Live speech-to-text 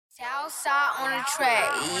Southside on the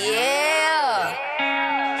track, yeah.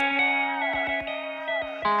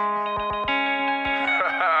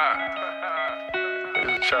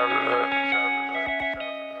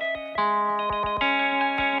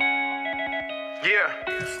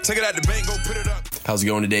 Take it out the bank, go put it up. How's it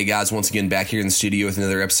going today, guys? Once again, back here in the studio with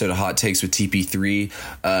another episode of Hot Takes with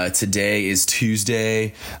TP3. Today is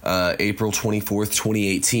Tuesday, April 24th,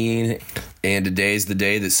 2018. And today is the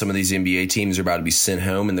day that some of these NBA teams are about to be sent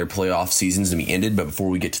home and their playoff season's to be ended. But before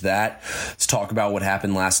we get to that, let's talk about what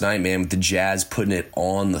happened last night, man, with the Jazz putting it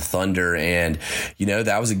on the Thunder. And, you know,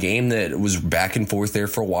 that was a game that was back and forth there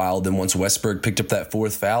for a while. Then once Westbrook picked up that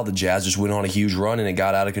fourth foul, the Jazz just went on a huge run and it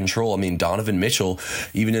got out of control. I mean, Donovan Mitchell,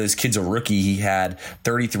 even though this kid's a rookie, he had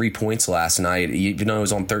 33 points last night, even though he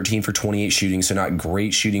was on 13 for 28 shooting, so not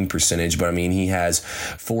great shooting percentage. But, I mean, he has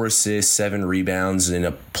 4 assists, 7 rebounds, and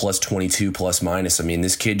a plus 22 plus minus. I mean,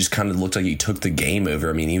 this kid just kind of looked like he took the game over.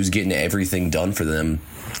 I mean, he was getting everything done for them.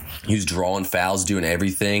 He was drawing fouls, doing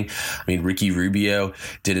everything. I mean, Ricky Rubio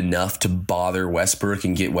did enough to bother Westbrook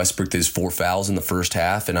and get Westbrook those 4 fouls in the first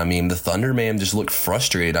half. And, I mean, the Thunder, man, just looked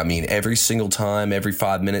frustrated. I mean, every single time, every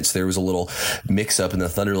 5 minutes, there was a little mix-up, and the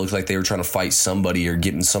Thunder looked like they were trying to fight somebody or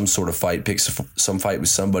get in some sort of fight, pick some fight with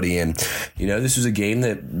somebody. And, you know, this was a game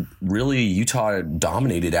that really Utah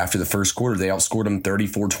dominated after the first quarter. They outscored them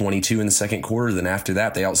 34-22 in the second quarter. Then after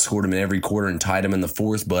that, they outscored them in every quarter and tied them in the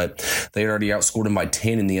fourth. But they had already outscored them by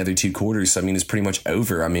 10 in the other 2 quarters. So, I mean, it's pretty much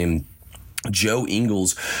over. I mean, Joe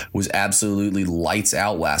Ingles was absolutely lights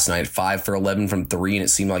out last night, 5 for 11 from 3, and it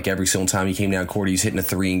seemed like every single time he came down court, he was hitting a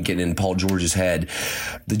 3 and getting in Paul George's head.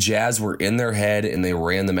 The Jazz were in their head, and they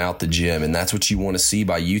ran them out the gym, and that's what you want to see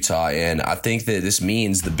by Utah, and I think that this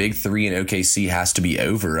means the big 3 in OKC has to be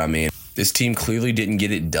over. I mean, this team clearly didn't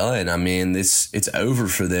get it done. I mean, it's over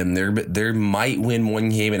for them. They might win one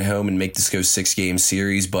game at home and make this go 6-game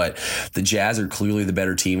series, but the Jazz are clearly the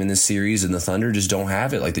better team in this series, and the Thunder just don't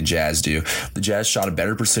have it like the Jazz do. The Jazz shot a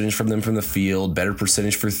better percentage from them from the field, better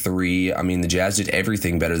percentage for 3. I mean, the Jazz did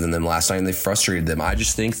everything better than them last night, and they frustrated them. I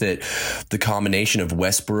just think that the combination of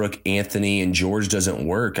Westbrook, Anthony, and George doesn't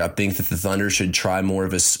work. I think that the Thunder should try more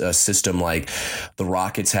of a system like the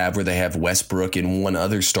Rockets have, where they have Westbrook and one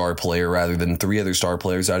other star player rather than 3 other star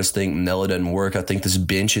players. I just think Melo doesn't work. I think this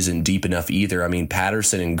bench isn't deep enough either. I mean,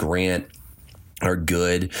 Patterson and Grant are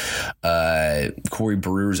good. Corey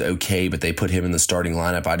Brewer's okay, but they put him in the starting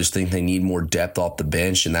lineup. I just think they need more depth off the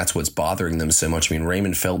bench, and that's what's bothering them so much. I mean,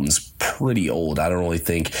 Raymond Felton's pretty old. I don't really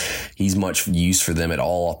think he's much use for them at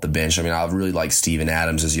all off the bench. I mean, I really like Steven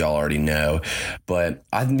Adams, as y'all already know. But,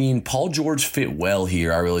 I mean, Paul George fit well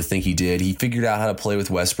here. I really think he did. He figured out how to play with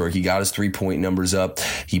Westbrook. He got his 3-point numbers up.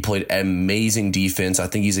 He played amazing defense. I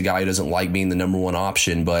think he's a guy who doesn't like being the number 1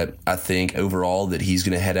 option, but I think overall that he's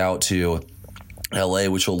going to head out to LA,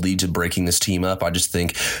 which will lead to breaking this team up. I just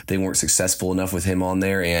think they weren't successful enough with him on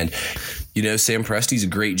there. And, you know, Sam Presti's a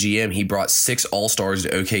great GM. He brought 6 All-Stars to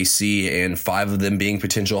OKC, and 5 of them being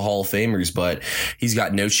potential Hall of Famers, but he's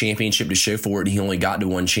got no championship to show for it, and he only got to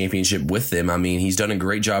 1 championship with them. I mean, he's done a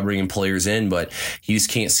great job bringing players in, but he just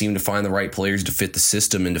can't seem to find the right players to fit the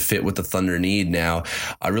system and to fit what the Thunder need now.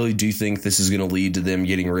 I really do think this is going to lead to them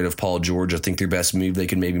getting rid of Paul George. I think their best move they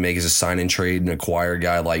could maybe make is a sign and trade and acquire a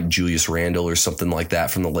guy like Julius Randle or something like that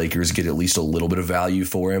from the Lakers, get at least a little bit of value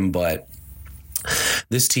for him. But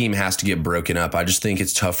this team has to get broken up. I just think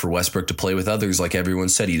it's tough for Westbrook to play with others. Like everyone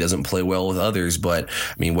said, he doesn't play well with others, but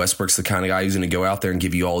I mean, Westbrook's the kind of guy who's going to go out there and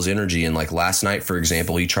give you all his energy. And like last night, for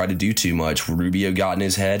example, he tried to do too much. Rubio got in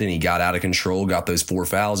his head and he got out of control, got those 4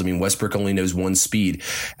 fouls. I mean, Westbrook only knows one speed,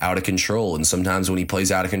 out of control. And sometimes when he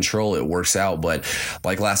plays out of control, it works out. But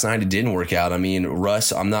like last night, it didn't work out. I mean,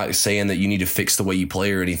 Russ, I'm not saying that you need to fix the way you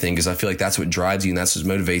play or anything, because I feel like that's what drives you and that's what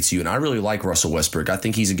motivates you. And I really like Russell Westbrook. I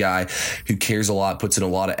think he's a guy who cares a lot, puts in a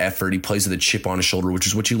lot of effort. He plays with a chip on his shoulder, which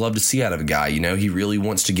is what you love to see out of a guy. You know, he really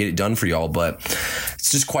wants to get it done for y'all, but it's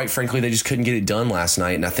just, quite frankly, they just couldn't get it done last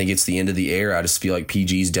night, and I think it's the end of the era. I just feel like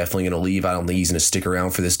PG's definitely going to leave. I don't think he's going to stick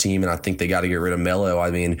around for this team, and I think they got to get rid of Melo. I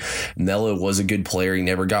mean, Melo was a good player. He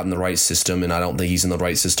never got in the right system, and I don't think he's in the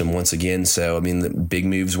right system once again. So, I mean, the big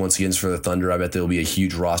moves once again for the Thunder. I bet there will be a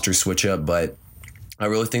huge roster switch up, but I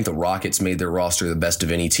really think the Rockets made their roster the best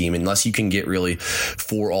of any team, unless you can get really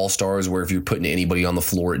 4 All-Stars where if you're putting anybody on the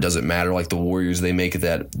floor, it doesn't matter. Like the Warriors, they make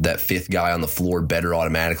that 5th guy on the floor better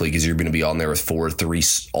automatically because you're going to be on there with 4 or 3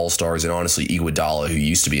 All-Stars, and honestly, Iguodala, who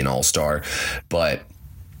used to be an All-Star. But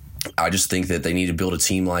I just think that they need to build a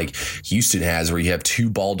team like Houston has, where you have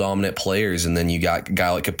two ball dominant players, and then you got a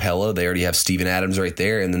guy like Capella. They already have Steven Adams right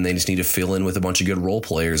there, and then they just need to fill in with a bunch of good role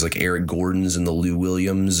players like Eric Gordons and the Lou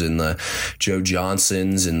Williams and the Joe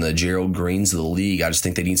Johnsons and the Gerald Greens of the league. I just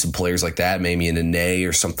think they need some players like that, maybe an Nene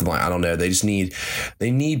or something like, I don't know.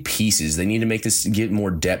 They need pieces. They need to get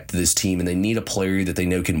more depth to this team, and they need a player that they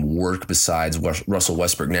know can work besides Russell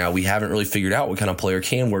Westbrook. Now, we haven't really figured out what kind of player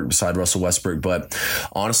can work beside Russell Westbrook, but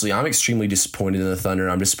honestly, I'm extremely disappointed in the Thunder.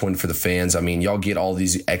 I'm disappointed for the fans. I mean, y'all get all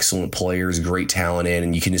these excellent players, great talent in,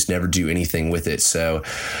 and you can just never do anything with it. So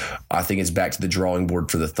I think it's back to the drawing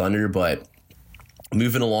board for the Thunder, but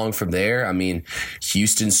moving along from there, I mean,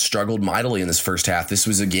 Houston struggled mightily in this first half. This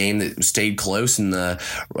was a game that stayed close, and the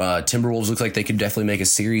Timberwolves looked like they could definitely make a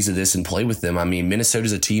series of this and play with them. I mean,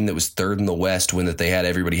 Minnesota's a team that was third in the West when that they had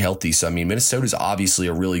everybody healthy. So, I mean, Minnesota's obviously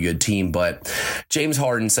a really good team, but James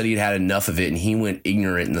Harden said he'd had enough of it, and he went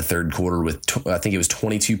ignorant in the third quarter with, I think it was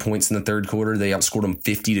 22 points in the third quarter. They outscored them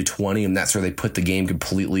 50-20, and that's where they put the game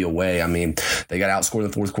completely away. I mean, they got outscored in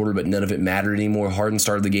the fourth quarter, but none of it mattered anymore. Harden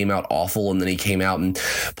started the game out awful, and then he came out and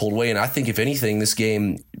pulled away. And I think, if anything, this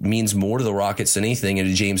game means more to the Rockets than anything, and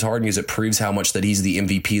to James Harden, because it proves how much that he's the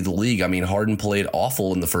MVP of the league. I mean, Harden played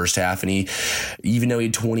awful in the first half, and he, even though he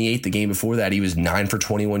had 28 the game before that, he was 9 for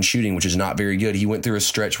 21 shooting, which is not very good. He went through a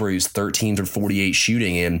stretch where he was 13 for 48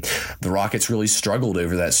 shooting, and the Rockets really struggled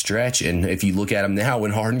over that stretch. And if you look at them now,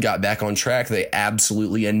 when Harden got back on track, they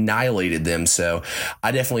absolutely annihilated them. So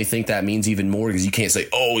I definitely think that means even more, because you can't say,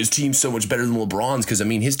 oh, his team's so much better than LeBron's, because, I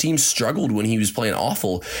mean, his team struggled when he was playing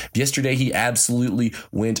awful. Yesterday, he absolutely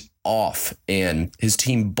went off, and his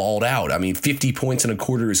team balled out. I mean, 50 points in a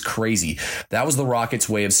quarter is crazy. That was the Rockets'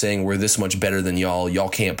 way of saying, we're this much better than y'all. Y'all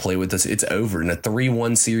can't play with us. It's over. And a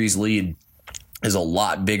 3-1 series lead is a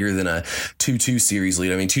lot bigger than a 2-2 series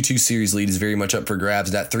lead. I mean, 2-2 series lead is very much up for grabs.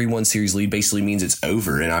 That 3-1 series lead basically means it's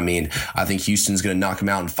over. And I mean, I think Houston's going to knock them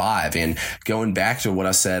out in 5. And going back to what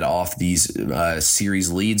I said off these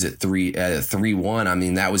series leads at 3-1, I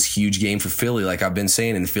mean, that was a huge game for Philly, like I've been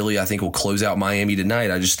saying. And Philly, I think, will close out Miami tonight.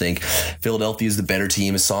 I just think Philadelphia is the better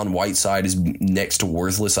team. Hassan Whiteside is next to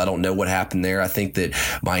worthless. I don't know what happened there. I think that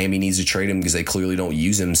Miami needs to trade him because they clearly don't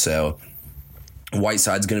use him. So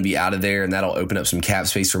Whiteside's going to be out of there, and that'll open up some cap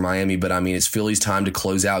space for Miami. But I mean, it's Philly's time to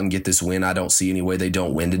close out and get this win. I don't see any way they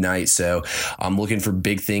don't win tonight. So I'm looking for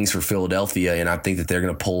big things for Philadelphia, and I think that they're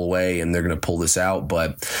going to pull away and they're going to pull this out.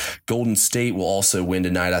 But Golden State will also win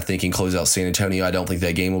tonight, I think, and close out San Antonio. I don't think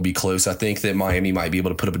that game will be close. I think that Miami might be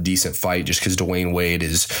able to put up a decent fight just because Dwayne Wade.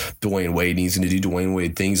 He's going to do Dwayne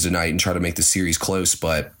Wade things tonight and try to make the series close.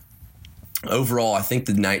 But overall, I think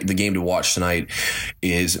the game to watch tonight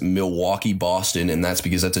is Milwaukee-Boston, and that's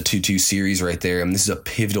because that's a 2-2 series right there, and this is a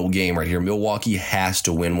pivotal game right here. Milwaukee has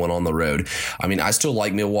to win one on the road. I mean, I still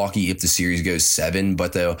like Milwaukee if the series goes 7,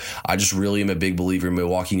 but though I just really am a big believer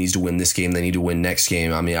Milwaukee needs to win this game. They need to win next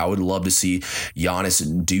game. I mean, I would love to see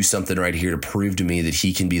Giannis do something right here to prove to me that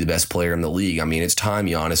he can be the best player in the league. I mean, it's time,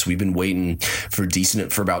 Giannis. We've been waiting for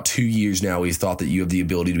about 2 years now. We thought that you have the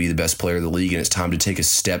ability to be the best player of the league, and it's time to take a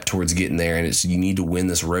step towards getting there. And you need to win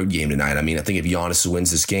this road game tonight. I mean, I think if Giannis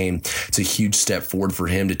wins this game, it's a huge step forward for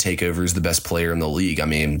him to take over as the best player in the league. I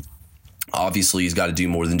mean, obviously, he's got to do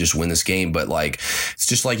more than just win this game, but like it's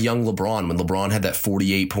just like young LeBron. When LeBron had that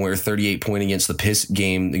 48-point or 38-point against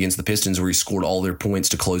the Pistons, where he scored all their points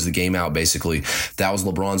to close the game out, basically, that was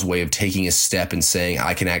LeBron's way of taking a step and saying,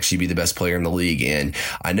 I can actually be the best player in the league. And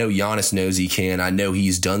I know Giannis knows he can. I know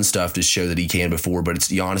he's done stuff to show that he can before, but it's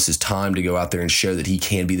Giannis's time to go out there and show that he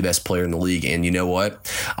can be the best player in the league. And you know what?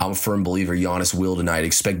 I'm a firm believer Giannis will tonight.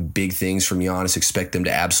 Expect big things from Giannis. Expect them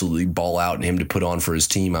to absolutely ball out and him to put on for his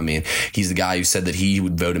team. I mean, he's the guy who said that he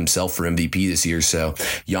would vote himself for MVP this year. So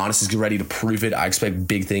Giannis is ready to prove it. I expect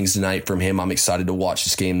big things tonight from him. I'm excited to watch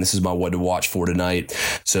this game. This is my what to watch for tonight.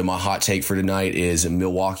 So my hot take for tonight is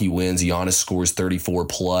Milwaukee wins. Giannis scores 34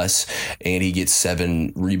 plus, and he gets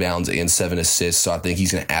 7 rebounds and 7 assists. So I think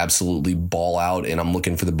he's going to absolutely ball out, and I'm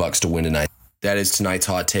looking for the Bucks to win tonight. That is tonight's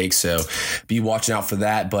hot take, so be watching out for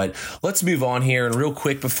that. But let's move on here. And real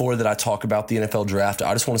quick, before that I talk about the NFL draft,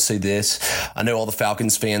 I just want to say this. I know all the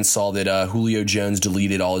Falcons fans saw that Julio Jones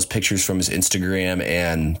deleted all his pictures from his Instagram,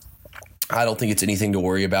 and I don't think it's anything to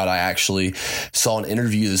worry about. I actually saw an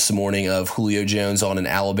interview this morning of Julio Jones on an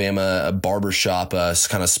Alabama barbershop,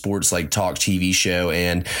 kind of sports like talk TV show.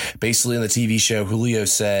 And basically in the TV show, Julio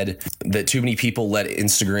said that too many people let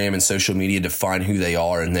Instagram and social media define who they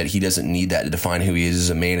are, and that he doesn't need that to define who he is as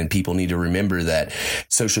a man. And people need to remember that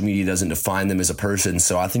social media doesn't define them as a person.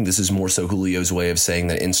 So I think this is more so Julio's way of saying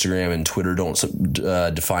that Instagram and Twitter don't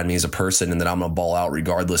define me as a person, and that I'm going to ball out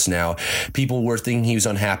regardless. Now, people were thinking he was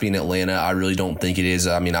unhappy in Atlanta. I really don't think it is.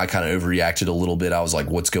 I mean, I kind of overreacted a little bit. I was like,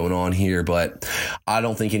 what's going on here? But I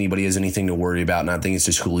don't think anybody has anything to worry about. And I think it's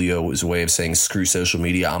just Julio's way of saying, screw social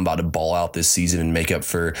media. I'm about to ball out this season and make up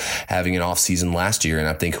for having an off season last year. And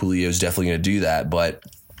I think Julio's definitely going to do that. But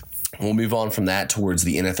we'll move on from that towards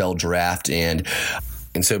the NFL draft. And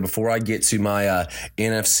so before I get to my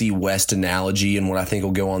NFC West analogy and what I think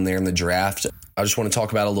will go on there in the draft, I just want to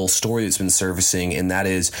talk about a little story that's been surfacing, and that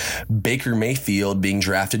is Baker Mayfield being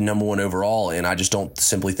drafted number 1 overall. And I just don't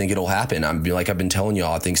simply think it'll happen. I've been telling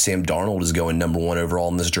y'all, I think Sam Darnold is going number 1 overall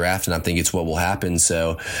in this draft, and I think it's what will happen.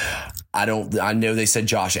 So I know they said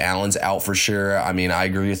Josh Allen's out for sure. I mean, I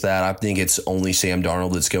agree with that. I think it's only Sam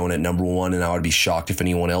Darnold that's going at number 1, and I would be shocked if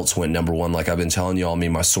anyone else went number 1. Like I've been telling y'all, I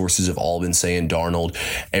mean, my sources have all been saying Darnold.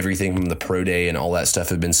 Everything from the pro day and all that stuff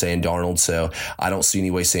have been saying Darnold. So I don't see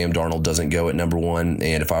any way Sam Darnold doesn't go at number 1.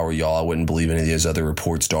 And if I were y'all, I wouldn't believe any of those other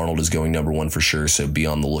reports. Darnold is going number 1 for sure. So be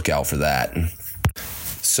on the lookout for that.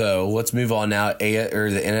 So let's move on now, the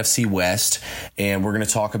NFC West, and we're going to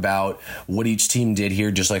talk about what each team did here,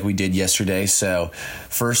 just like we did yesterday. So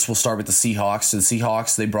first, we'll start with the Seahawks. So the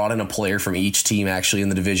Seahawks, they brought in a player from each team, actually, in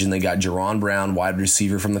the division. They got Jaron Brown, wide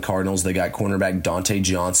receiver from the Cardinals. They got cornerback Dante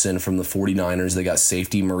Johnson from the 49ers. They got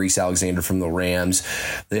safety Maurice Alexander from the Rams.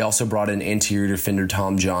 They also brought in interior defender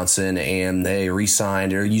Tom Johnson, and they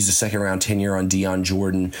re-signed or used a second-round tenure on Deion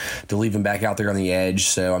Jordan to leave him back out there on the edge.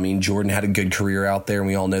 So, I mean, Jordan had a good career out there, and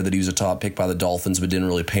we all know that he was a top pick by the Dolphins but didn't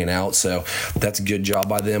really pan out. So that's a good job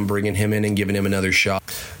by them bringing him in and giving him another shot.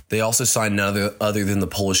 They also signed none other than the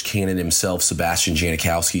Polish cannon himself, Sebastian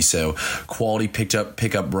Janikowski. So quality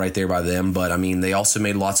pickup right there by them. But, I mean, they also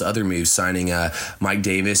made lots of other moves, signing Mike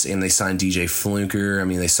Davis, and they signed DJ Fluker. I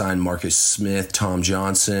mean, they signed Marcus Smith, Tom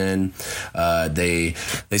Johnson. They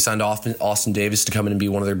signed Austin Davis to come in and be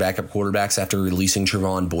one of their backup quarterbacks after releasing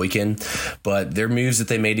Trevon Boykin. But their moves that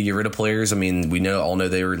they made to get rid of players, I mean, we all know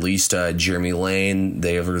they released Jeremy Lane.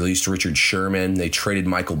 They have released Richard Sherman. They traded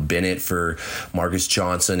Michael Bennett for Marcus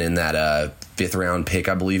Johnson in that 5th round pick,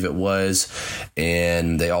 I believe it was.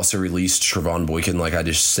 And they also released Trevon Boykin, like I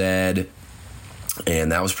just said.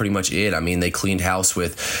 And that was pretty much it. I mean, they cleaned house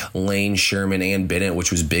with Lane, Sherman, and Bennett,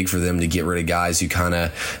 which was big for them to get rid of guys who kind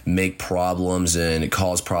of make problems and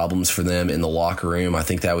cause problems for them in the locker room. I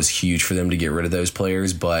think that was huge for them to get rid of those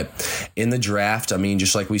players. But in the draft, I mean,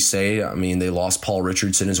 just like we say, I mean, they lost Paul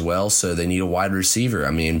Richardson as well, so they need a wide receiver.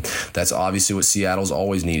 I mean, that's obviously what Seattle's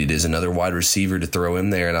always needed, is another wide receiver to throw in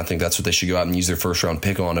there, and I think that's what they should go out and use their first-round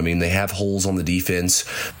pick on. I mean, they have holes on the defense.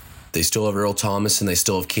 They still have Earl Thomas, and they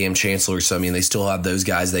still have Cam Chancellor. So, I mean, they still have those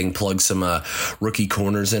guys. They can plug some rookie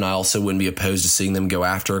corners in. I also wouldn't be opposed to seeing them go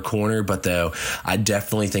after a corner. But, though, I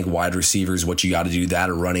definitely think wide receiver is what you got to do. That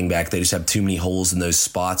or running back. They just have too many holes in those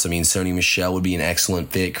spots. I mean, Sony Michel would be an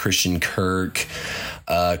excellent fit. Christian Kirk,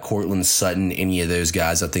 Cortland Sutton, any of those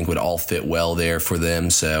guys I think would all fit well there for them.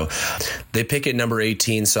 So they pick at number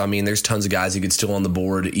 18. So, I mean, there's tons of guys who could still on the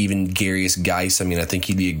board. Even Garius Geis, I mean, I think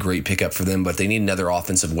he'd be a great pickup for them. But they need another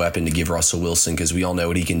offensive weapon to give Russell Wilson, because we all know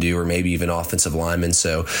what he can do, or maybe even offensive lineman.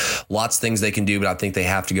 So lots of things they can do, but I think they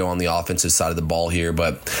have to go on the offensive side of the ball here.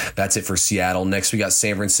 But that's it for Seattle. Next, we got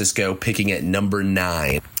San Francisco picking at number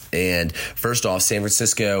 9. And first off, San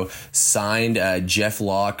Francisco signed Jeff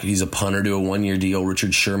Locke. He's a punter to a 1-year deal.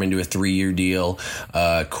 Richard Sherman to a 3-year deal.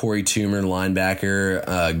 Corey Toomer,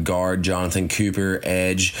 linebacker. Guard Jonathan Cooper.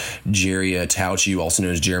 Edge Jerry Tauchi, also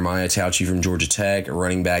known as Jeremiah Tauchi from Georgia Tech.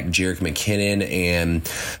 Running back Jerick McKinnon. And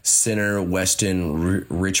center Weston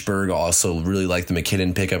Richburg. Also really like the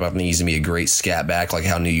McKinnon pickup. I think he's going to be a great scat back, like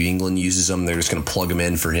how New England uses them. They're just going to plug him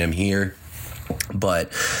in for him here.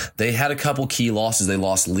 But they had a couple key losses. They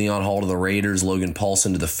lost Leon Hall to the Raiders, Logan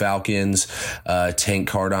Paulson to the Falcons, Tank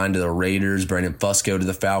Cardine to the Raiders, Brandon Fusco to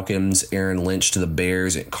the Falcons, Aaron Lynch to the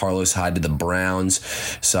Bears, and Carlos Hyde to the Browns.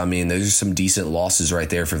 So, I mean, those are some decent losses right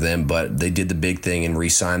there for them. But they did the big thing and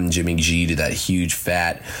re-signed Jimmy G to that huge,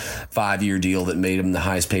 fat 5-year deal that made him the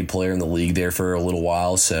highest paid player in the league there for a little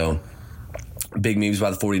while. So big moves by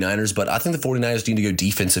the 49ers, but I think the 49ers need to go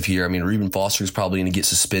defensive here. I mean, Reuben Foster is probably going to get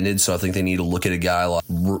suspended, so I think they need to look at a guy like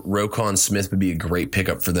Roquan Smith would be a great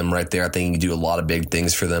pickup for them right there. I think he can do a lot of big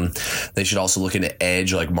things for them. They should also look into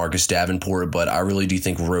edge like Marcus Davenport, but I really do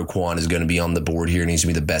think Roquan is going to be on the board here and he's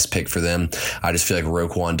going to be the best pick for them. I just feel like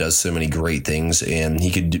Roquan does so many great things and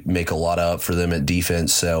he could make a lot up for them at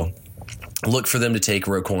defense, so look for them to take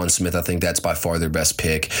Roquan Smith. I think that's by far their best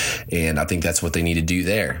pick, and I think that's what they need to do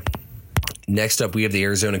there. Next up, we have the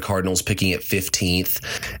Arizona Cardinals picking at 15th,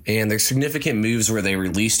 and there's significant moves where they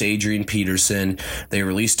released Adrian Peterson, they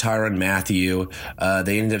released Tyrann Mathieu,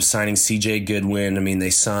 they ended up signing C.J. Goodwin. I mean, they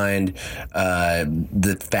signed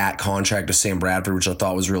the fat contract of Sam Bradford, which I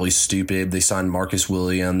thought was really stupid. They signed Marcus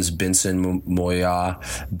Williams, Benson Moya,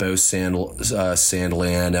 Bo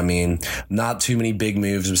Sandland. I mean, not too many big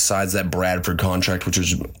moves besides that Bradford contract, which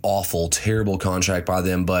was awful, terrible contract by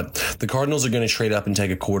them, but the Cardinals are going to trade up and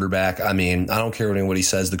take a quarterback. I mean, I don't care what anybody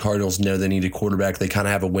says. The Cardinals know they need a quarterback. They kind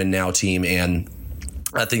of have a win-now team, and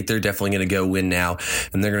I think they're definitely going to go win now,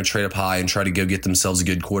 and they're going to trade up high and try to go get themselves a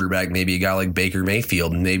good quarterback, maybe a guy like Baker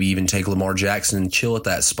Mayfield, maybe even take Lamar Jackson and chill at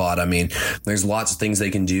that spot. I mean, there's lots of things they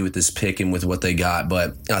can do with this pick and with what they got,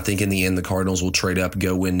 but I think in the end, the Cardinals will trade up,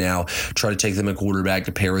 go win now, try to take them a quarterback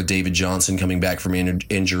to pair with David Johnson coming back from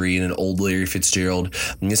injury and an old Larry Fitzgerald.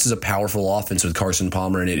 And this is a powerful offense with Carson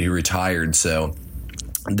Palmer in it, who retired, so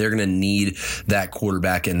they're going to need that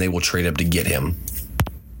quarterback, and they will trade up to get him.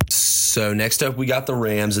 So next up, we got the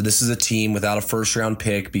Rams, and this is a team without a first-round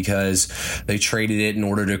pick because they traded it in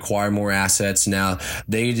order to acquire more assets. Now,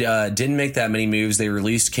 they didn't make that many moves. They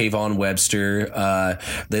released Kayvon Webster.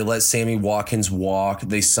 They let Sammy Watkins walk.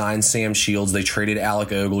 They signed Sam Shields. They traded Alec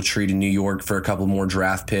Ogletree to New York for a couple more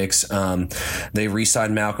draft picks. They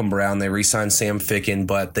re-signed Malcolm Brown. They re-signed Sam Ficken,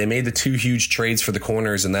 but they made the two huge trades for the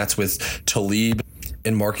corners, and that's with Talib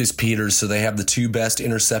and Marcus Peters, so they have the two best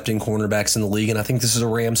intercepting cornerbacks in the league, and I think this is a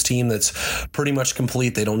Rams team that's pretty much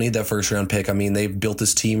complete. They don't need that first-round pick. I mean, they've built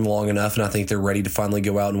this team long enough, and I think they're ready to finally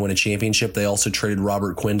go out and win a championship. They also traded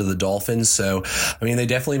Robert Quinn to the Dolphins, so, I mean, they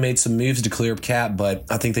definitely made some moves to clear up cap, but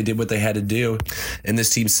I think they did what they had to do, and this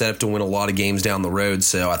team's set up to win a lot of games down the road,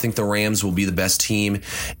 so I think the Rams will be the best team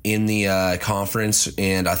in the conference,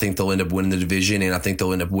 and I think they'll end up winning the division, and I think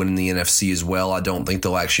they'll end up winning the NFC as well. I don't think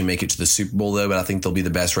they'll actually make it to the Super Bowl, though, but I think they'll be the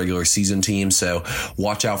best regular season team, so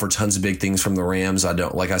watch out for tons of big things from the Rams.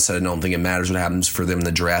 Like I said, I don't think it matters what happens for them in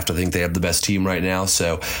the draft. I think they have the best team right now,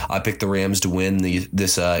 so I picked the Rams to win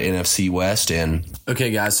this NFC West. And okay,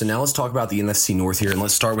 guys, so now let's talk about the NFC North here, and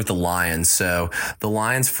let's start with the Lions. So the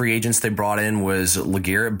Lions free agents they brought in was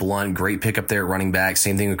LeGarrette Blount, great pickup there at running back.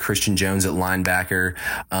 Same thing with Christian Jones at linebacker.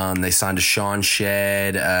 They signed Deshaun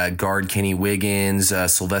Shedd, guard Kenny Wiggins,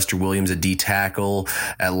 Sylvester Williams at D tackle,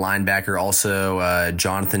 at linebacker also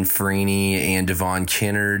Jonathan Freeney and Devon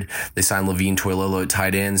Kennard. They signed Levine Toilolo at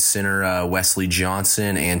tight end, center Wesley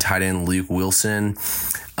Johnson, and tight end Luke Wilson.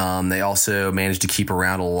 They also managed to keep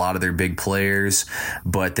around a lot of their big players,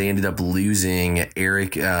 but they ended up losing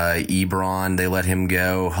Eric Ebron. They let him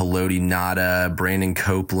go. Haloti Ngata, Brandon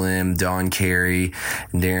Copeland, Don Carey,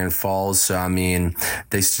 and Darren Falls. So, I mean,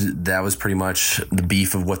 that was pretty much the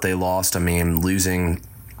beef of what they lost. I mean, losing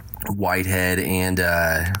Whitehead and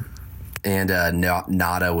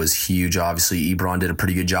Nada was huge. Obviously, Ebron did a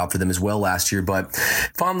pretty good job for them as well last year. But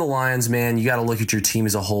if I'm the Lions, man, you got to look at your team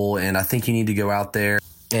as a whole, and I think you need to go out there.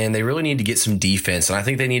 And they really need to get some defense. And I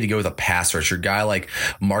think they need to go with a pass rusher. A guy like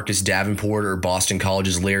Marcus Davenport or Boston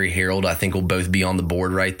College's Larry Harold, I think will both be on the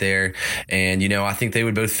board right there. And, I think they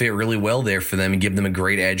would both fit really well there for them and give them a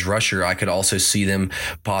great edge rusher. I could also see them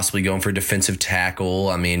possibly going for a defensive tackle.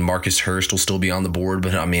 I mean, Marcus Hurst will still be on the board,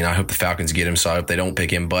 but I mean, I hope the Falcons get him, so I hope they don't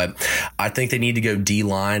pick him. But I think they need to go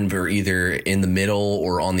D-line for either in the middle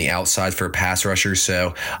or on the outside for a pass rusher.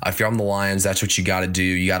 So if you're on the Lions, that's what you got to do.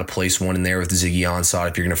 You got to place one in there with Ziggy Ansah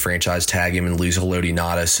if you're going to franchise tag him and lose Haloti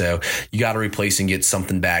Ngata. So you got to replace and get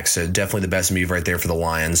something back. So definitely the best move right there for the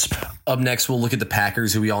Lions. Up next, we'll look at the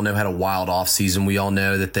Packers, who we all know had a wild offseason. We all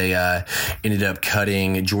know that they ended up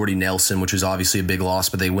cutting Jordy Nelson, which was obviously a big loss,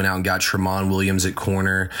 but they went out and got Tramon Williams at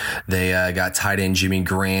corner. They got tight end Jimmy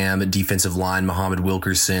Graham, defensive line Muhammad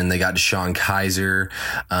Wilkerson. They got Deshaun Kaiser.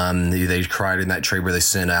 They cried in that trade where they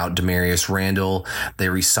sent out Demarius Randall. They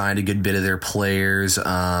re-signed a good bit of their players.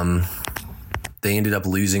 They ended up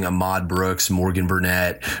losing Ahmad Brooks, Morgan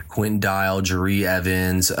Burnett, Quentin Dial, Jaree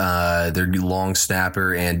Evans, their long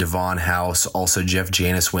snapper, and Devon House. Also, Jeff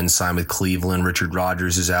Janis went and signed with Cleveland. Richard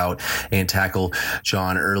Rodgers is out, and tackle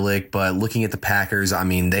John Ehrlich. But looking at the Packers, I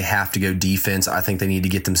mean, they have to go defense. I think they need to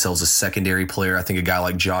get themselves a secondary player. I think a guy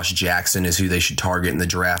like Josh Jackson is who they should target in the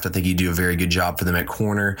draft. I think he'd do a very good job for them at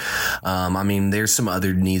corner. I mean, there's some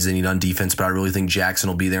other needs they need on defense, but I really think Jackson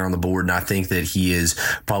will be there on the board, and I think that he is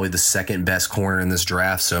probably the second best corner in this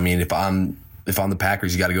draft. So I mean, if I'm the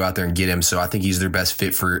Packers, you got to go out there and get him. So I think he's their best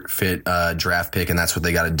fit draft pick, and that's what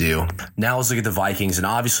they got to do. Now let's look at the Vikings, and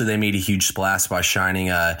obviously they made a huge splash by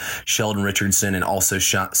signing Sheldon Richardson and also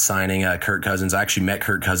signing Kirk Cousins. I actually met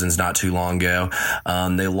Kirk Cousins not too long ago.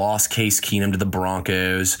 They lost Case Keenum to the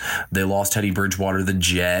Broncos. They lost Teddy Bridgewater to the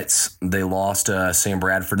Jets. They lost Sam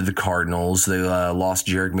Bradford to the Cardinals. They lost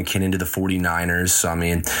Jerick McKinnon to the 49ers. So, I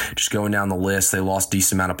mean, just going down the list, they lost a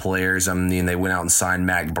decent amount of players. I mean, they went out and signed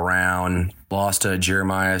Mac Brown. Lost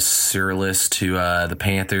Jeremiah Cyrillus to the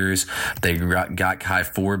Panthers. They got Kai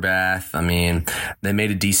Forbath. I mean, they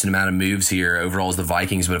made a decent amount of moves here overall as the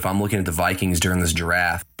Vikings, but if I'm looking at the Vikings during this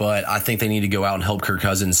draft, but I think they need to go out and help Kirk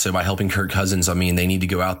Cousins. So by helping Kirk Cousins, I mean, they need to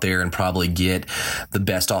go out there and probably get the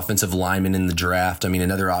best offensive lineman in the draft. I mean,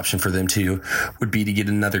 another option for them too would be to get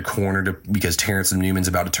another corner because Terrence Newman's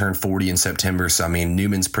about to turn 40 in September. So, I mean,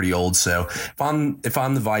 Newman's pretty old. So if I'm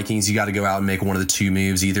the Vikings, you got to go out and make one of the two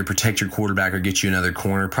moves, either protect your quarterback or get you another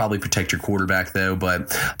corner. Probably protect your quarterback though,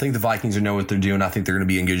 but I think the Vikings know what they're doing. I think they're going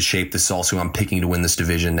to be in good shape. This is also who I'm picking to win this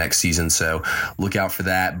division next season, so look out for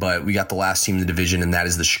that. But we got the last team in the division, and that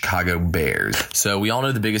is the Chicago Bears. So we all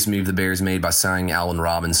know the biggest move the Bears made by signing Allen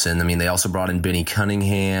Robinson. I mean, they also brought in Benny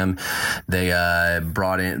Cunningham. They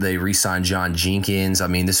re-signed John Jenkins. I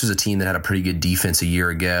mean, this was a team that had a pretty good defense a year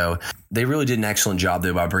ago. They really did an excellent job,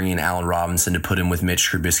 though, by bringing in Allen Robinson to put him with Mitch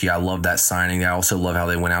Trubisky. I love that signing. I also love how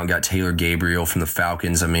they went out and got Taylor Gabriel from the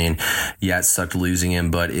Falcons. I mean, yeah, it sucked losing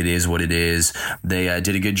him, but it is what it is. They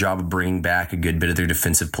did a good job of bringing back a good bit of their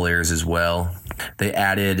defensive players as well. They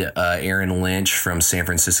added Aaron Lynch from San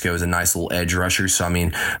Francisco as a nice little edge rusher. So, I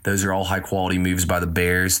mean, those are all high-quality moves by the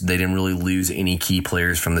Bears. They didn't really lose any key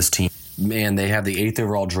players from this team. Man, they have the 8th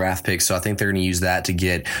overall draft pick, so I think they're going to use that to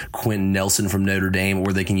get Quentin Nelson from Notre Dame,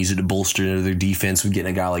 or they can use it to bolster their defense with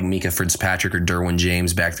getting a guy like Mika Fitzpatrick or Derwin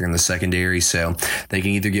James back there in the secondary. So they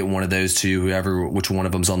can either get one of those two, which one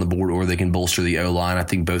of them's on the board, or they can bolster the O-line. I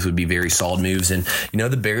think both would be very solid moves. And, you know,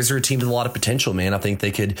 the Bears are a team with a lot of potential, man. I think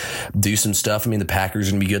they could do some stuff. I mean, the Packers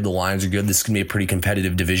are going to be good. The Lions are good. This is going to be a pretty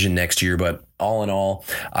competitive division next year, but all in all,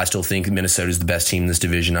 I still think Minnesota is the best team in this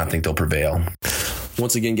division. I think they'll prevail.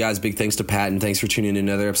 Once again, guys, big thanks to Pat, and thanks for tuning in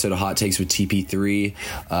to another episode of Hot Takes with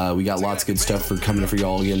TP3. We got lots of good stuff coming for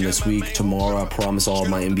y'all again this week. Tomorrow, I promise all of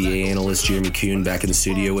my NBA analyst, Jeremy Kuhn, back in the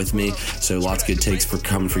studio with me. So lots of good takes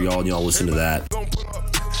coming for y'all, and y'all listen to that.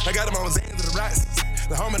 I got them on the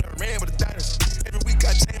the home and I ran with the diners. Every week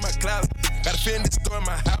I change my clouds. Got a Fendi store in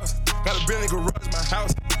my house. Got a Bentley garage in my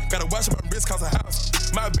house. Got to wash my wrist cause a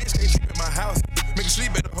house. My bitch can't sleep at my house. Make her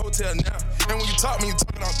sleep at the hotel now. And when you talking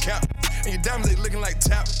on cap. And your diamonds, they looking like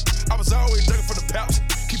tap. I was always looking for the pouch.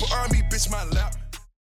 Keep an R&B bitch in my lap.